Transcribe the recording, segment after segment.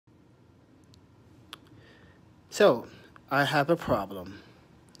So, I have a problem.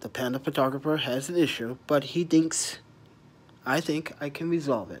 The Panda photographer has an issue, but I think I can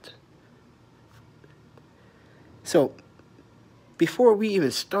resolve it. So, before we even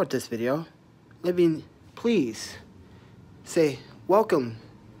start this video, let me please say welcome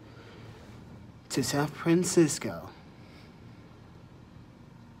to San Francisco.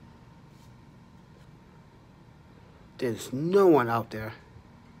 There's no one out there,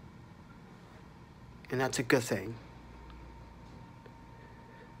 and that's a good thing.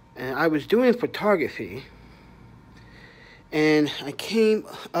 And I was doing photography, and I came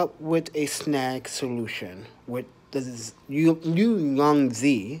up with a snag solution with this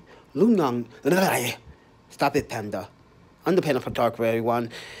Ulanzi. Stop it, Panda. I'm the Panda photographer, everyone.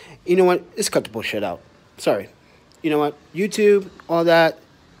 You know what? Let's cut the bullshit out. Sorry. You know what? YouTube, all that,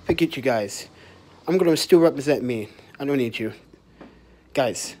 forget you guys. I'm going to still represent me. I don't need you.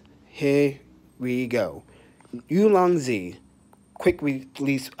 Guys, here we go. Ulanzi quick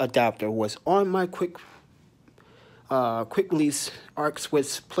release adapter was on my quick release arc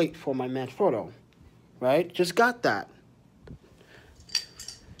Swiss plate for my Manfrotto, right? Just got that.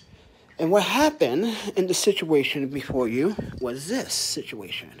 And what happened in the situation before you was this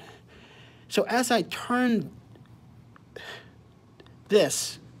situation. So as I turned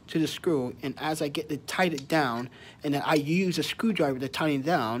this to the screw, and as I get it tightened down, and then I use a screwdriver to tighten it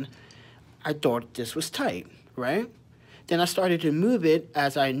down, I thought this was tight, right? Then I started to move it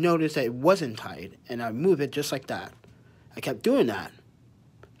as I noticed that it wasn't tight, and I move it just like that. I kept doing that,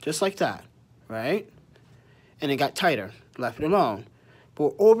 just like that, right? And it got tighter, left it alone.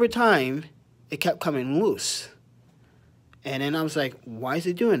 But over time, it kept coming loose. And then I was like, why is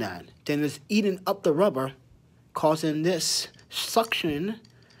it doing that? Then it's eating up the rubber, causing this suction.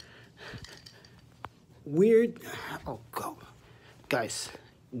 Weird. Oh, God. Guys,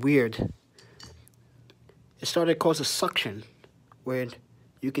 weird. It started to cause a suction where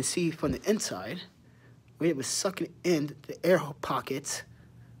you can see from the inside where it was sucking in the air pockets.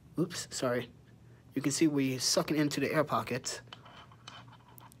 Oops, sorry. You can see where you're sucking into the air pockets.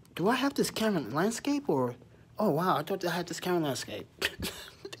 Do I have this camera landscape or... Oh, wow, I thought I had this camera landscape.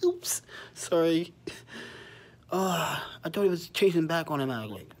 Oops, sorry. I thought it was changing back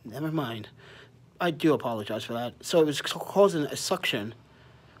automatically. Never mind. I do apologize for that. So it was causing a suction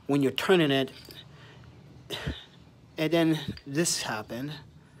when you're turning it. And then this happened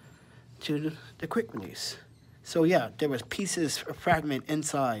to the quick release. So yeah, there was pieces of fragment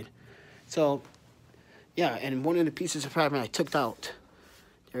inside. So yeah, and one of the pieces of fragment I took out.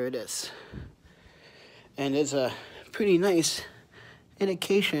 There it is. And there's a pretty nice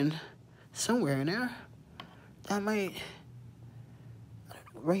indication somewhere in there. That might,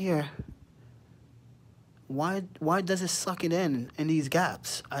 right here. Why does it suck it in these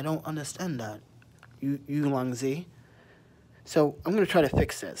gaps? I don't understand that. Ulanzi. So I'm gonna try to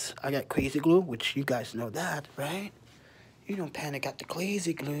fix this. I got crazy glue, which you guys know that, right? You know Panda got the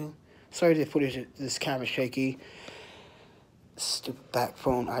crazy glue. Sorry the footage, this camera's shaky. Stupid back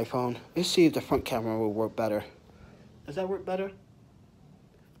phone, iPhone. Let's see if the front camera will work better. Does that work better?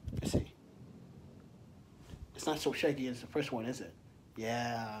 Let's see. It's not so shaky as the first one, is it?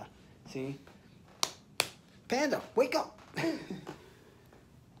 Yeah. See? Panda, wake up!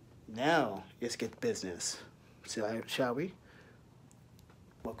 Now, let's get business. So, shall we?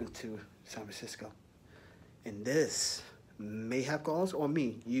 Welcome to San Francisco. And this may have caused, or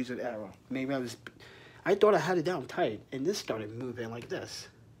me, user error. Maybe I thought I had it down tight, and this started moving like this.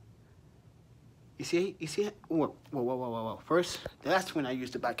 You see? You see it? Whoa. First, that's when I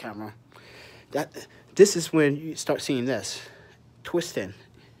used the back camera. This is when you start seeing this. Twisting.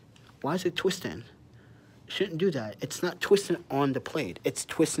 Why is it twisting? Shouldn't do that. It's not twisting on the plate. It's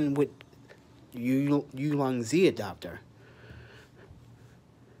twisting with Ulanzi adapter.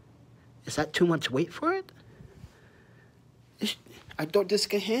 Is that too much weight for it? I thought this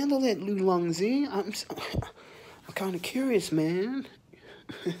could handle it, Ulanzi. I'm kind of curious, man.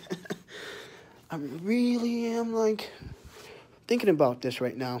 I really am, like, thinking about this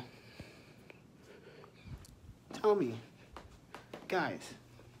right now. Tell me, guys,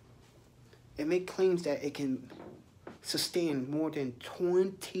 it makes claims that it can sustain more than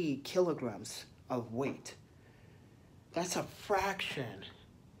 20 kilograms of weight. That's a fraction.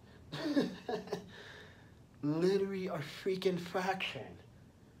 Literally a freaking fraction.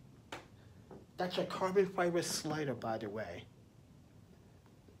 That's a carbon fiber slider, by the way.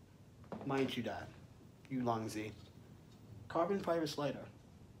 Mind you that, Ulanzi. Carbon fiber slider.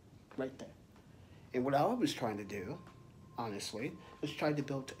 Right there. And what I was trying to do, honestly, was try to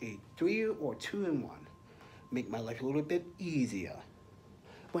build a 3 or 2-in-1. Make my life a little bit easier.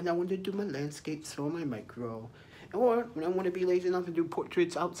 when I want to do my landscapes or my micro. Or when I want to be lazy enough to do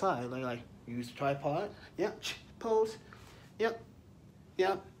portraits outside, like use a tripod. Yep, pose. Yep,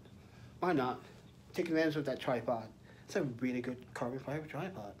 yep. Why not? Take advantage of that tripod. It's a really good carbon fiber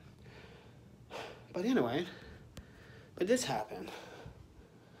tripod. But anyway, but this happened.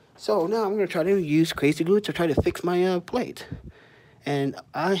 So now I'm going to try to use Crazy Glue to try to fix my plate. And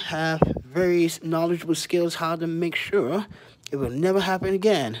I have very knowledgeable skills how to make sure it will never happen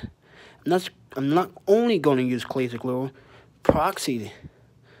again. I'm not only going to use Crazy Glue, proxy.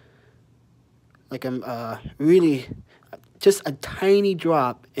 Like I'm really just a tiny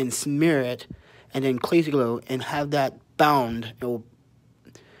drop and smear it, and then Crazy Glue and have that bound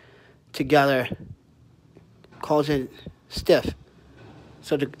together, cause it stiff,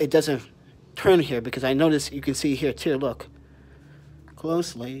 so that it doesn't turn here. Because I notice you can see here too. Look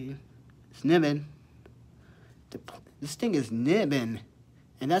closely, it's nibbing. This thing is nibbing.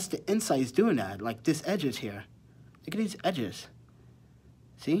 And that's the inside is doing that, like this edges here. Look at these edges.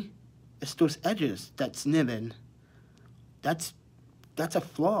 See? It's those edges that's nibbing. That's a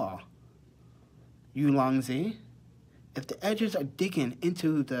flaw. Ulanzi. If the edges are digging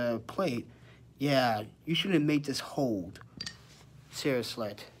into the plate, yeah, you should have made this hold.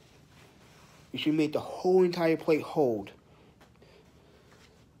 Seriously. You should make the whole entire plate hold.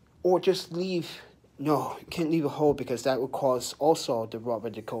 Or just leave. No, you can't leave a hole because that would cause also the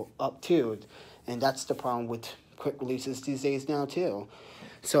rubber to go up too. And that's the problem with quick releases these days now too.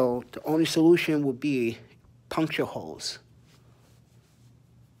 So the only solution would be puncture holes.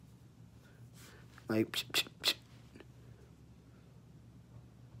 Like,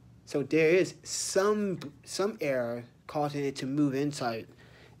 so there is some air causing it to move inside.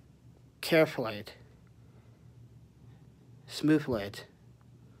 Carefully. Smoothly it.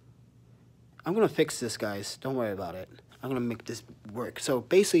 I'm going to fix this, guys. Don't worry about it. I'm going to make this work. So,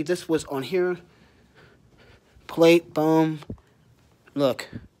 basically, this was on here. Plate, boom. Look.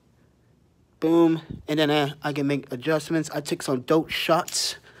 Boom. And then I can make adjustments. I took some dope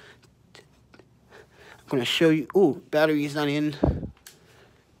shots. I'm going to show you. Ooh, battery's not in.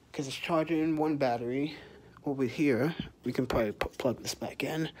 Because it's charging one battery. Over here. We can probably plug this back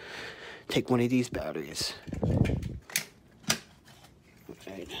in. Take one of these batteries.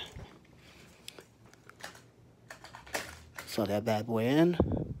 Alright. So that bad boy in,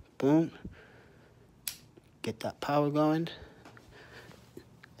 boom, get that power going.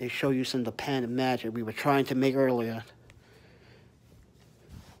 They show you some of the Panda magic we were trying to make earlier.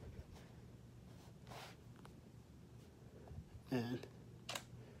 And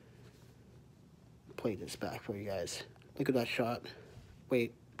play this back for you guys. Look at that shot.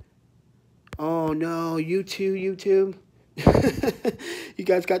 Wait. Oh no, YouTube. You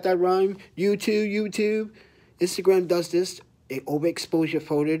guys got that rhyme? YouTube. Instagram does this. It overexposes your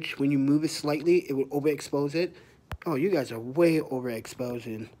footage. When you move it slightly, it will overexpose it. Oh, you guys are way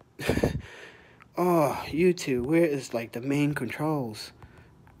overexposing. Oh, YouTube, where is like the main controls?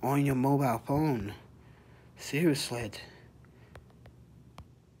 On your mobile phone. Seriously.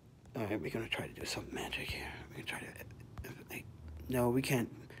 Alright, we're gonna try to do some magic here. We're gonna try to... No, we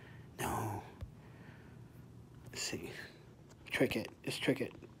can't. No. Let's see. Trick it. Just trick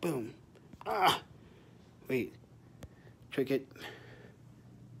it. Boom. Ah! Wait, trick it.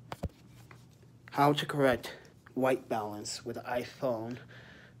 How to correct white balance with an iPhone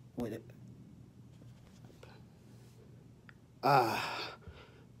with it. Ah,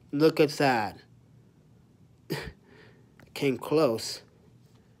 look at that. Came close.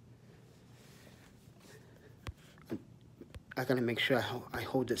 I gotta make sure I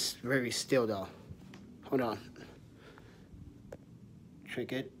hold this very still though. Hold on.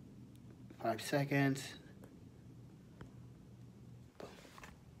 Trick it. 5 seconds.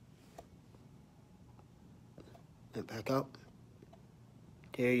 And back up.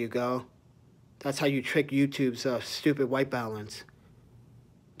 There you go. That's how you trick YouTube's stupid white balance.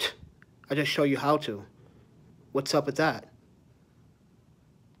 I just show you how to. What's up with that?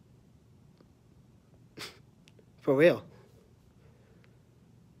 For real.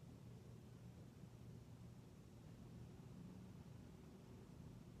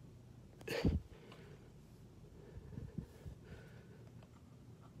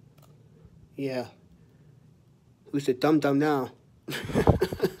 Yeah. Who's the dum-dum now?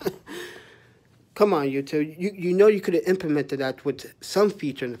 Come on, YouTube. You know you could have implemented that with some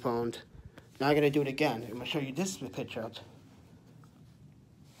feature in the phone. Now I gotta do it again. I'm gonna show you this picture.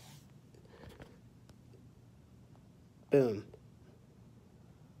 Boom.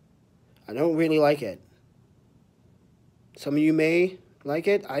 I don't really like it. Some of you may like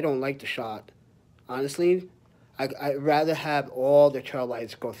it. I don't like the shot. Honestly, I'd rather have all the trail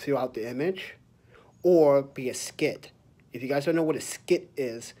lights go throughout the image or be a skit. If you guys don't know what a skit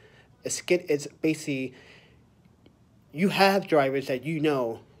is basically, you have drivers that you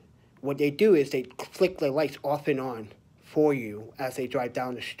know, what they do is they flick the lights off and on for you as they drive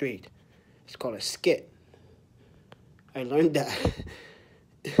down the street. It's called a skit. I learned that.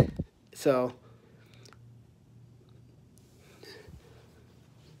 So,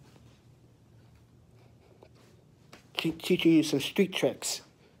 teaching you some street tricks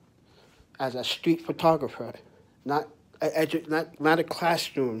as a street photographer, not a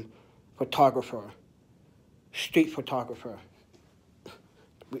classroom photographer, street photographer.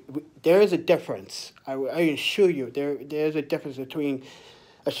 There is a difference. I assure you, there is a difference between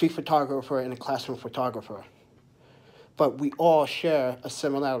a street photographer and a classroom photographer. But we all share a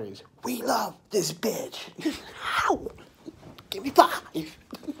similarities. We love this bitch. How? Give me 5.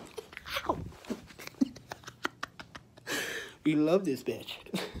 How? We love this bitch.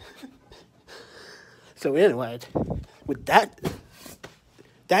 So anyway, with that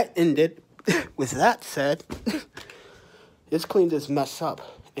ended. With that said, let's clean this mess up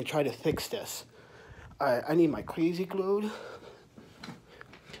and try to fix this. Alright, I need my crazy glue.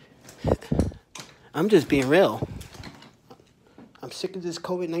 I'm just being real. I'm sick of this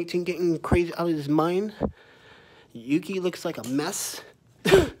COVID-19 getting crazy out of his mind. Yuki looks like a mess.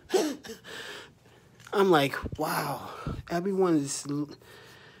 I'm like, wow, everyone's going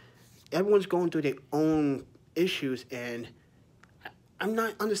through their own issues, and I'm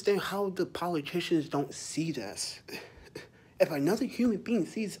not understanding how the politicians don't see this. If another human being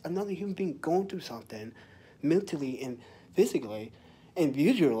sees another human being going through something, mentally and physically and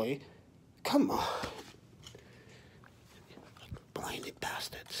visually, come on. Blinded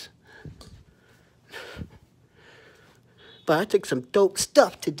bastards. But I took some dope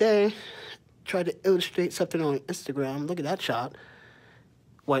stuff today. Tried to illustrate something on Instagram. Look at that shot.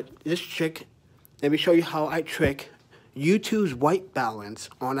 This trick, let me show you how I trick YouTube's white balance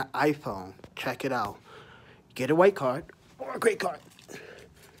on an iPhone. Check it out. Get a white card or a gray card.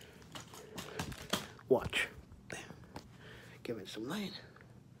 Watch. Give it some light.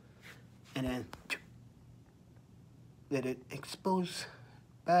 And then let it expose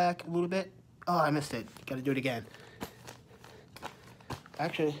back a little bit. Oh, I missed it. Gotta do it again.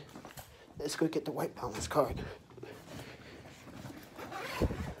 Actually, let's go get the white balance card.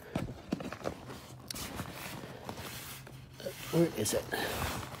 Where is it?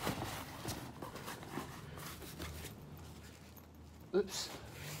 Oops.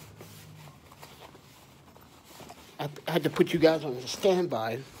 I had to put you guys on the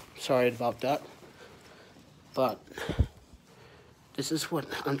standby. Sorry about that. But this is what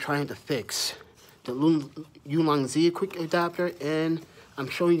I'm trying to fix. The Ulanzi quick adapter, and I'm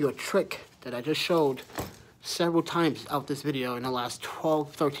showing you a trick that I just showed several times out this video in the last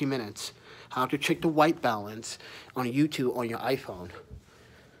 12-13 minutes. How to check the white balance on YouTube on your iPhone.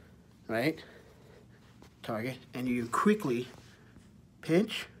 Right? Target. And you quickly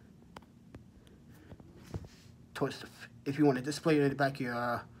pinch towards the, if you want to display it in the back of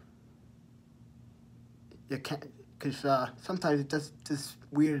your because sometimes it does this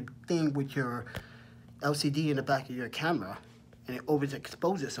weird thing with your LCD in the back of your camera, and it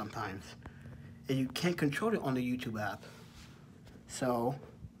overexposes sometimes, and you can't control it on the YouTube app. So,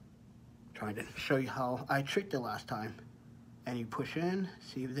 trying to show you how I tricked it last time. And you push in,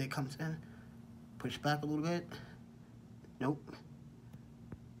 see if it comes in. Push back a little bit. Nope.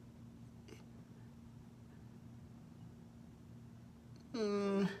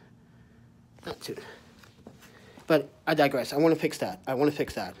 Not too. But I digress. I want to fix that.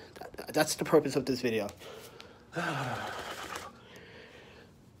 That's the purpose of this video.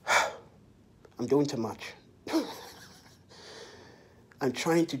 I'm doing too much. I'm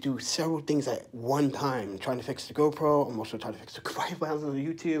trying to do several things at one time. I'm trying to fix the GoPro. I'm also trying to fix the white balance on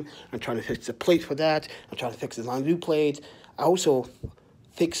YouTube. I'm trying to fix the plate for that. I'm trying to fix the Ulanzi plates. I also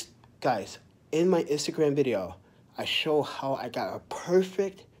fixed, guys, in my Instagram video, I show how I got a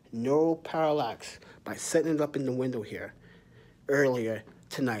perfect neural parallax by setting it up in the window here earlier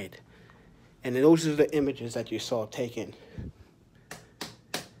tonight. And those are the images that you saw taken.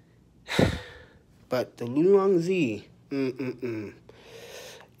 But the Ulanzi,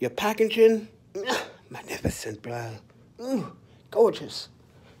 your packaging, magnificent, bro. Gorgeous.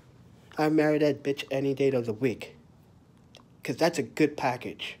 I marry that bitch any day of the week. Because that's a good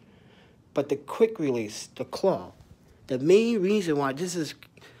package. But the quick release, the claw, the main reason why this is,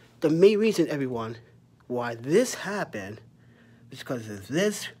 the main reason, everyone, why this happened is because of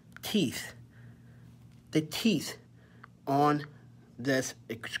this teeth. The teeth on this,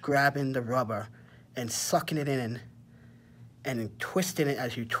 it's grabbing the rubber and sucking it in and then twisting it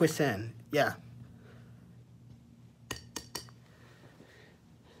as you twist in. Yeah.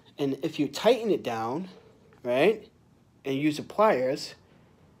 And if you tighten it down, right, and use the pliers,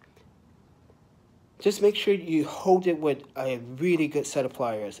 just make sure you hold it with a really good set of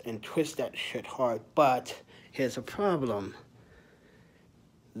pliers and twist that shit hard. But here's a problem.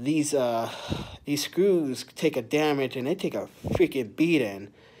 These screws take a damage and they take a freaking beating.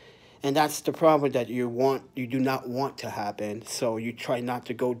 And that's the problem that you do not want to happen. So you try not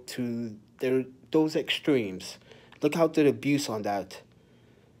to go to those extremes. Look how the abuse on that.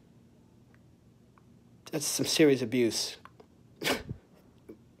 That's some serious abuse.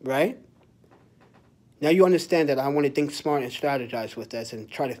 Right? Now you understand that I want to think smart and strategize with this and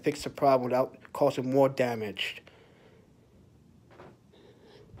try to fix the problem without causing more damage.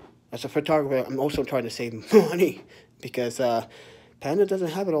 As a photographer, I'm also trying to save money because Panda doesn't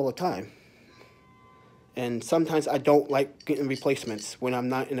have it all the time. And sometimes I don't like getting replacements when I'm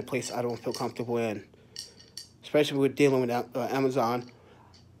not in a place I don't feel comfortable in. Especially with dealing with Amazon.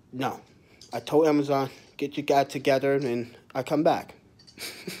 No. I told Amazon, get your guy together and I come back.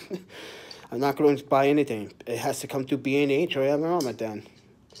 I'm not going to buy anything. It has to come through B&H or Amazon then.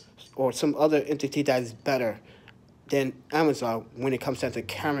 Or some other entity that is better than Amazon when it comes down to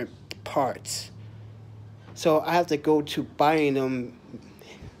camera parts. So I have to go to buying them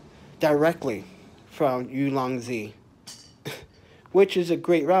directly from Ulanzi, which is a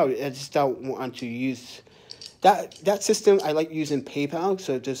great route. I just don't want to use that system. I like using PayPal,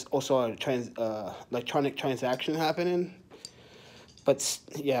 so there's also a electronic transaction happening. But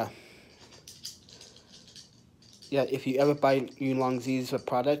yeah. Yeah, if you ever buy Ulanzi's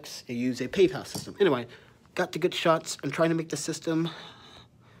products, they use a PayPal system. Anyway, got the good shots. I'm trying to make the system...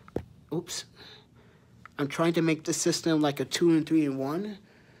 Oops. I'm trying to make the system like a 2 and 3 in 1.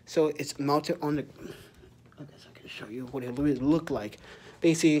 So it's mounted on the... I guess I can show you what it would look like.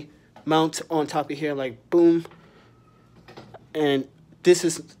 Basically, mount on top of here like boom. And this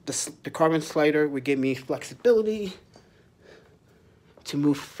is the carbon slider would give me flexibility to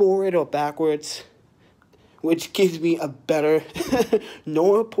move forward or backwards, which gives me a better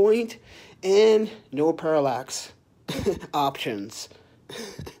NOA point and no parallax options.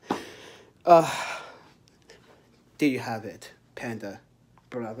 There you have it, Panda.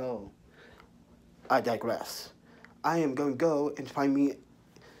 Bravo. I digress. I am going to go and find me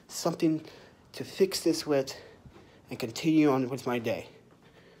something to fix this with and continue on with my day.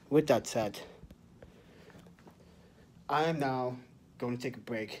 With that said, I am now going to take a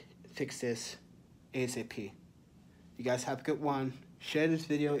break, fix this ASAP. You guys have a good one. Share this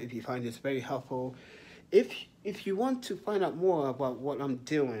video if you find this very helpful. If you want to find out more about what I'm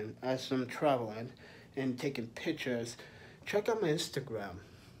doing as I'm traveling and taking pictures, check out my Instagram.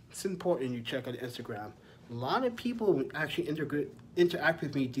 It's important you check out Instagram. A lot of people actually interact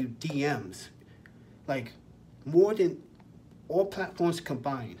with me through DMs, like more than all platforms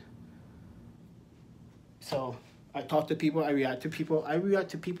combined. So I talk to people, I react to people, I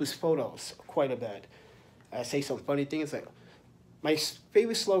react to people's photos quite a bit. I say some funny things like, my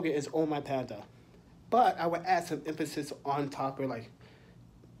favorite slogan is "Oh my Panda," but I would add some emphasis on top of like,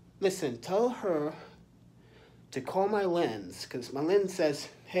 listen, tell her to call my lens, because my lens says,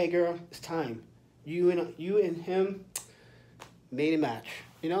 hey girl, it's time. You and him made a match.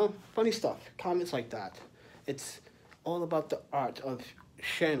 You know, funny stuff, comments like that. It's all about the art of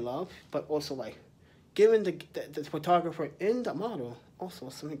sharing love, but also like giving the photographer and the model also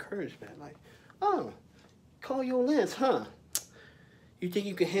some encouragement. Like, oh, call your lens, huh? You think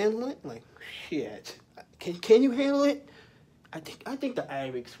you can handle it? Like, shit. Can you handle it? I think the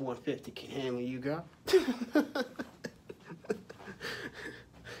Irix 150 can handle you, girl.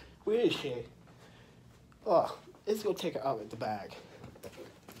 Where is she? Oh, let's go take her out of the bag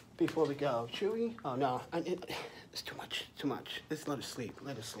before we go. Should we? Oh no, it's too much. Let's let her sleep.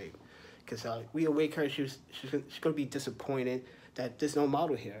 Because we awake her, she's gonna be disappointed that there's no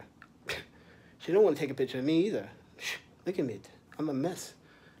model here. She don't want to take a picture of me either. Look at me, I'm a mess.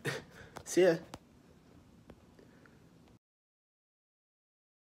 See ya.